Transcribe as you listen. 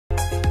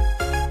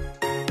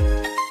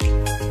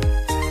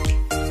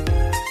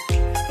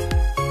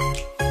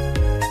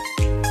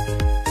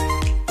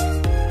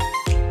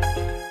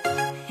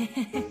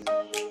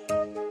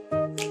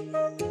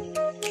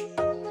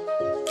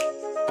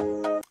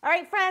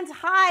And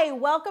hi,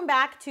 welcome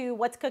back to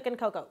What's Cooking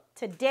Coco.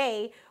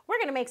 Today, we're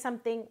gonna make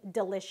something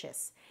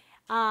delicious.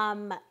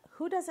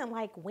 Who doesn't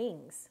like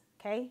wings,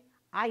 okay?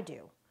 I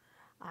do.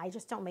 I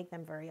just don't make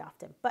them very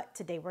often, but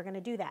today we're gonna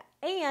do that.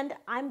 And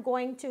I'm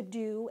going to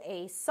do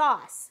a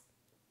sauce.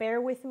 Bear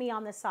with me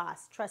on the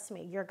sauce. Trust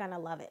me, you're gonna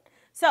love it.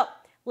 So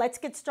let's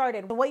get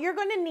started. What you're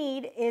gonna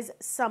need is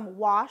some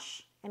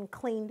wash and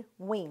cleaned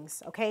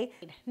wings, okay?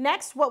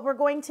 Next, what we're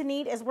going to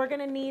need is we're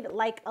gonna need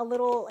like a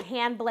little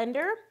hand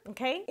blender,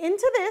 okay?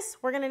 Into this,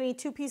 we're gonna need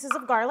 2 pieces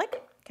of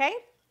garlic, okay?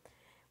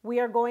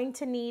 We are going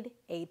to need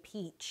a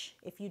peach.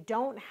 If you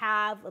don't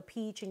have a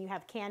peach and you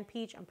have canned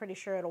peach, I'm pretty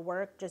sure it'll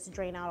work. Just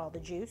drain out all the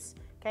juice,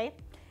 okay?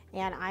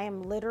 And I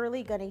am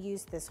literally gonna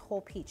use this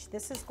whole peach.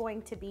 This is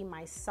going to be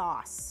my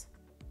sauce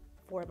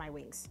for my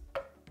wings.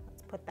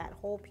 Let's put that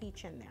whole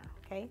peach in there,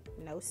 okay?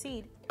 No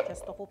seed,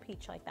 just the whole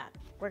peach like that.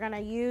 We're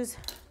gonna use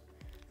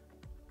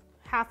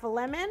half a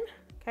lemon,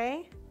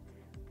 okay?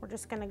 We're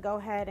just gonna go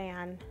ahead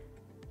and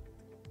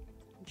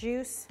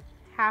juice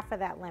half of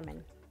that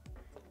lemon.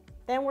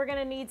 Then we're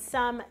gonna need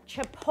some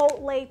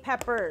Chipotle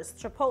peppers,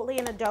 Chipotle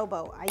and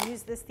adobo. I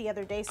used this the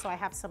other day, so I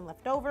have some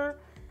left over.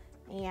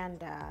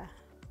 And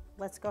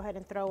let's go ahead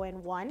and throw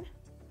in 1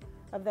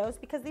 of those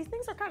because these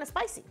things are kind of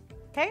spicy,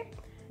 okay?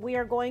 We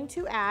are going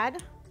to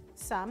add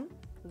some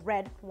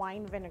red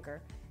wine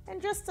vinegar and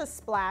just a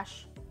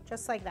splash,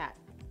 just like that,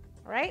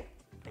 all right?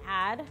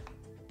 Add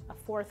a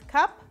 1/4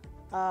 cup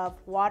of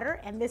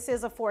water, and this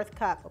is a 1/4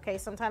 cup, okay?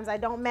 Sometimes I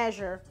don't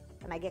measure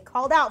and I get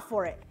called out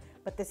for it,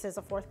 but this is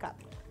a 1/4 cup,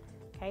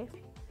 okay?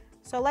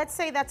 So let's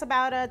say that's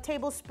about a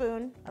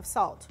tablespoon of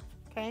salt,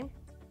 okay?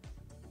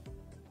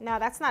 No,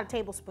 that's not a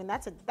tablespoon,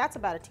 that's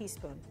about a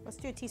teaspoon. Let's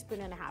do a teaspoon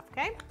and a half,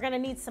 okay? We're gonna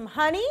need some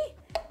honey,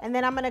 and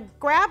then I'm gonna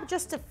grab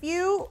just a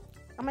few,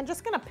 I'm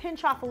just gonna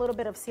pinch off a little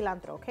bit of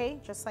cilantro, okay?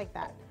 Just like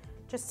that,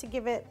 just to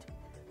give it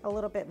a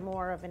little bit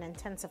more of an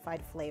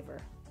intensified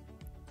flavor,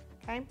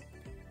 okay?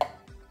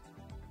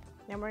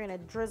 Then we're gonna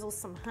drizzle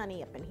some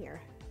honey up in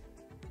here.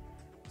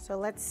 So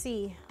let's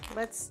see,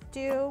 let's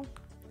do,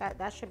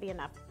 that should be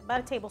enough, about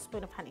a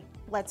tablespoon of honey.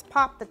 Let's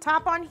pop the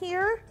top on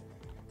here,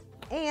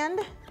 and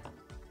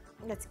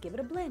let's give it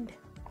a blend.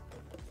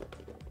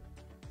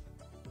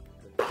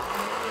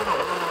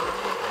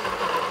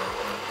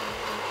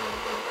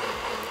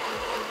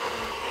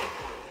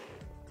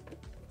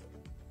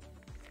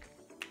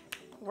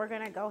 We're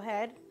gonna go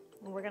ahead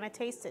and we're gonna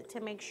taste it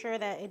to make sure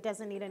that it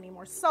doesn't need any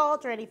more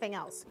salt or anything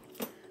else.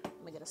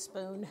 Let me get a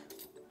spoon.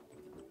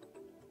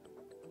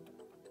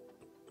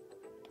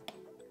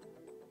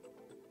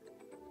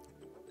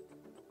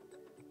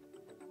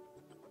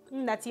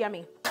 That's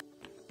yummy.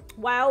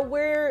 While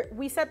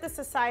we set this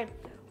aside,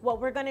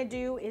 what we're gonna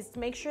do is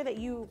make sure that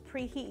you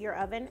preheat your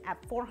oven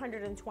at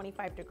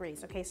 425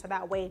 degrees, okay? So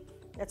that way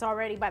it's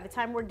already, by the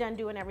time we're done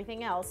doing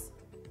everything else,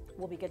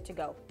 we'll be good to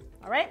go,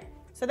 all right?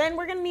 So then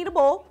we're gonna need a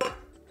bowl.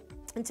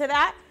 Into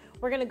that,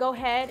 we're gonna go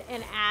ahead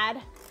and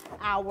add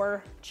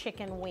our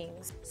chicken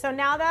wings. So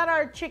now that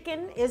our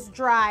chicken is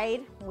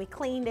dried, we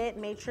cleaned it,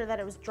 made sure that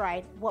it was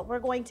dried, what we're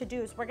going to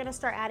do is we're gonna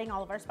start adding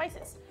all of our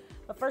spices.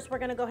 But first we're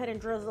gonna go ahead and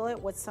drizzle it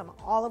with some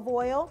olive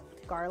oil,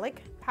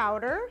 garlic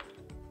powder,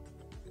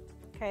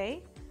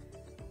 okay?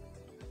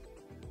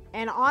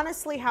 And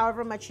honestly,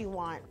 however much you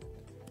want.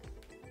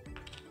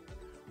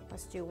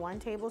 Let's do 1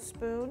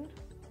 tablespoon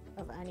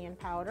of onion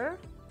powder.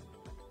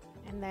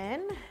 And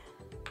then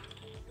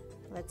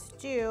let's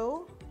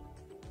do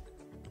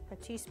a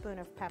teaspoon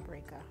of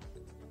paprika.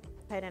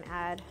 Go ahead and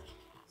add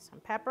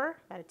some pepper,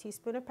 about a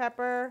teaspoon of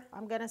pepper.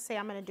 I'm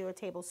gonna do a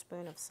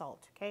tablespoon of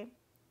salt, okay?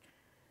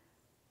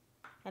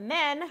 And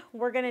then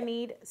we're gonna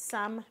need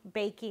some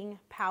baking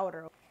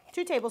powder.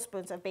 2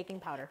 tablespoons of baking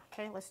powder,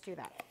 okay? Let's do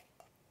that.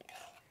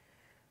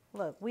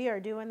 Look, we are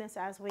doing this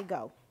as we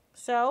go.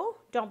 So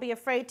don't be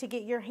afraid to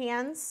get your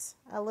hands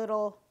a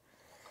little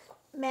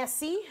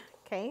messy,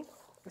 okay?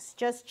 It's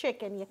just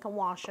chicken, you can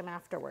wash them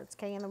afterwards,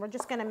 okay? And then we're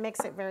just gonna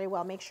mix it very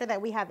well. Make sure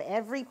that we have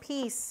every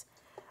piece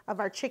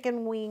of our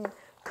chicken wing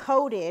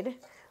coated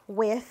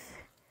with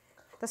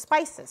the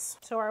spices.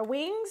 So our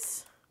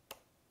wings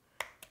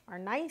are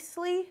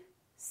nicely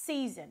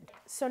seasoned.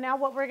 So now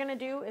what we're gonna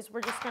do is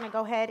we're just gonna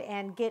go ahead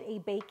and get a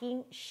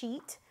baking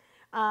sheet,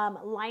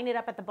 line it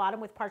up at the bottom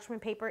with parchment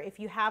paper. If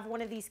you have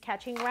one of these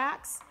catching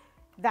racks,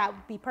 that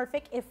would be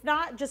perfect. If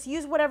not, just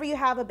use whatever you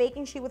have. A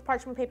baking sheet with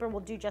parchment paper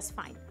will do just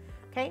fine,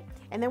 okay?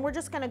 And then we're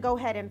just gonna go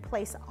ahead and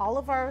place all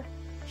of our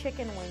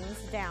chicken wings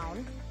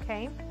down,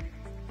 okay,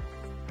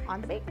 on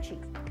the baking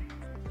sheet.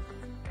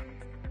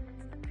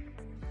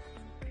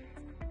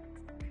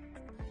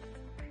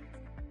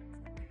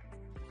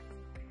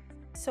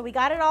 So we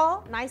got it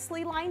all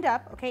nicely lined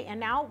up, okay, and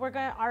now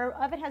our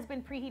oven has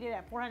been preheated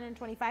at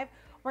 425.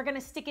 We're gonna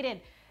stick it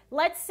in.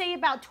 Let's say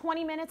about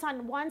 20 minutes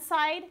on one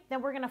side,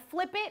 then we're gonna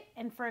flip it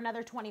and for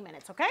another 20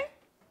 minutes, okay?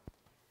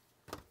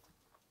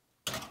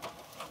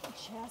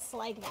 Just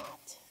like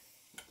that.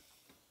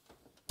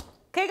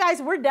 Okay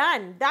guys, we're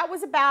done. That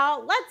was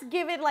about, let's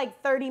give it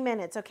like 30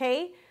 minutes,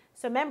 okay?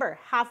 So remember,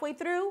 halfway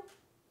through,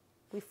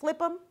 we flip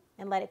them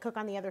and let it cook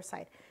on the other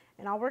side.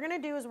 And all we're gonna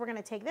do is we're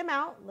gonna take them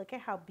out. Look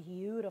at how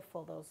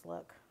beautiful those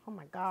look. Oh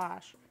my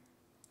gosh.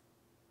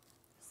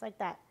 Just like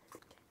that.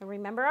 And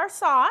remember our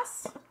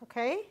sauce,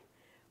 okay?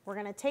 We're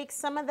gonna take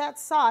some of that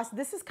sauce.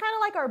 This is kind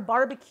of like our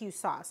barbecue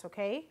sauce,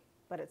 okay?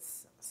 But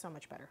it's so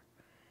much better.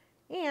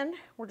 And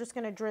we're just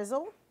gonna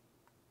drizzle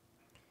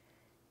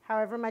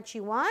however much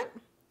you want.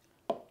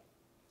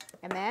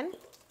 And then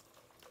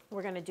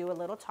we're gonna do a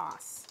little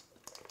toss.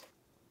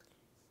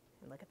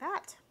 And look at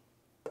that,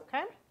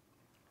 okay?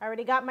 I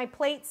already got my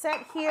plate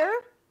set here,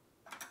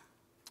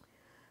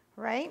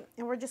 right?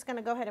 And we're just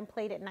gonna go ahead and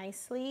plate it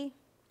nicely.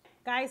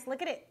 Guys,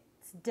 look at it,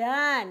 it's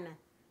done.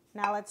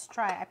 Now let's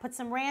try. I put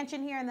some ranch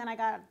in here and then I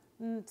got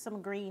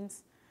some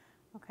greens,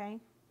 okay?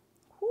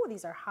 Ooh,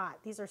 these are hot.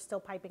 These are still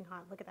piping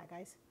hot. Look at that,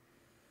 guys.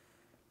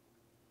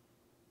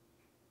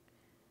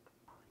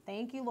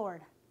 Thank you,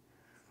 Lord.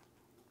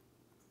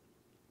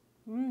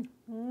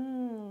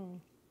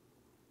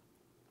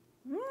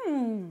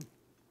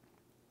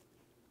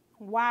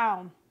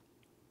 Wow.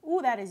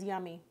 Ooh, that is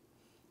yummy.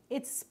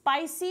 It's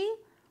spicy,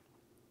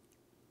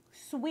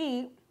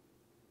 sweet,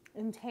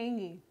 and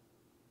tangy,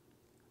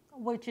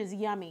 which is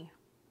yummy.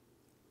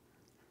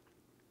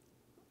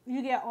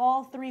 You get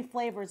all three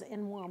flavors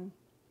in one.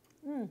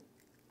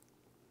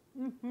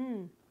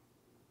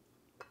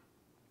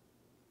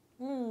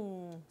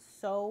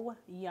 So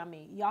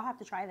yummy. Y'all have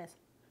to try this.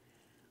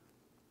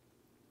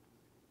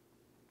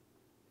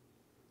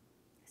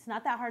 It's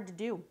not that hard to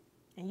do.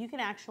 And you can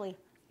actually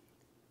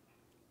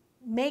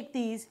make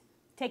these,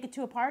 take it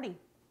to a party,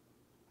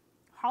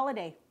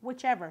 holiday,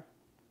 whichever.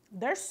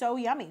 They're so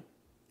yummy.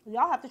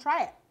 Y'all have to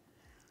try it.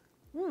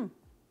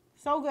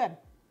 So good.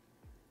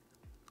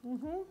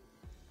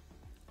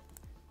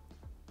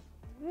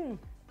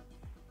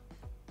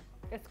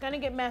 It's gonna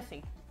get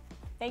messy.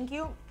 Thank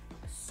you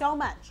so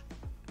much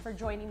for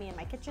joining me in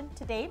my kitchen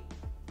today,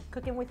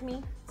 cooking with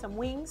me some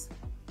wings.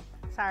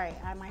 Sorry,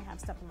 I might have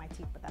stuff in my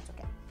teeth, but that's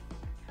okay.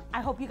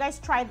 I hope you guys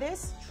try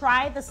this.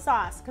 Try the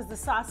sauce, because the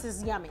sauce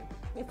is yummy.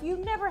 If you've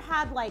never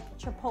had like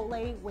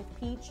Chipotle with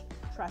peach,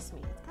 trust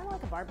me, it's kind of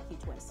like a barbecue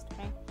twist,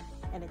 okay?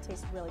 And it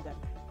tastes really good.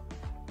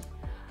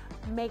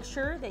 Make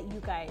sure that you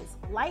guys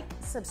like,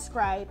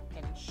 subscribe,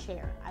 and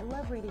share. I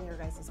love reading your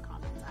guys'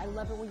 comments. I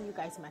love it when you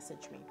guys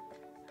message me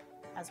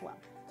as well.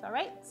 So, all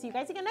right, see you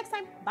guys again next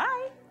time.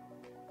 Bye.